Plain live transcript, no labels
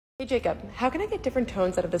Hey Jacob, how can I get different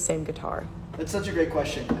tones out of the same guitar? That's such a great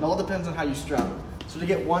question. It all depends on how you strum. So to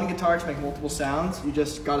get one guitar to make multiple sounds, you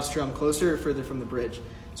just gotta strum closer or further from the bridge.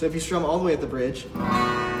 So if you strum all the way at the bridge,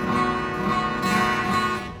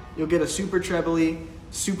 you'll get a super trebly,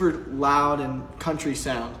 super loud and country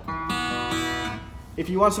sound. If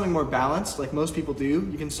you want something more balanced, like most people do,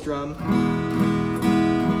 you can strum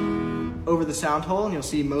over the sound hole, and you'll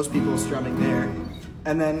see most people strumming there.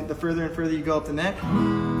 And then the further and further you go up the neck,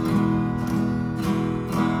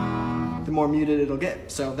 the more muted it'll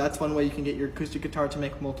get. So that's one way you can get your acoustic guitar to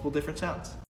make multiple different sounds.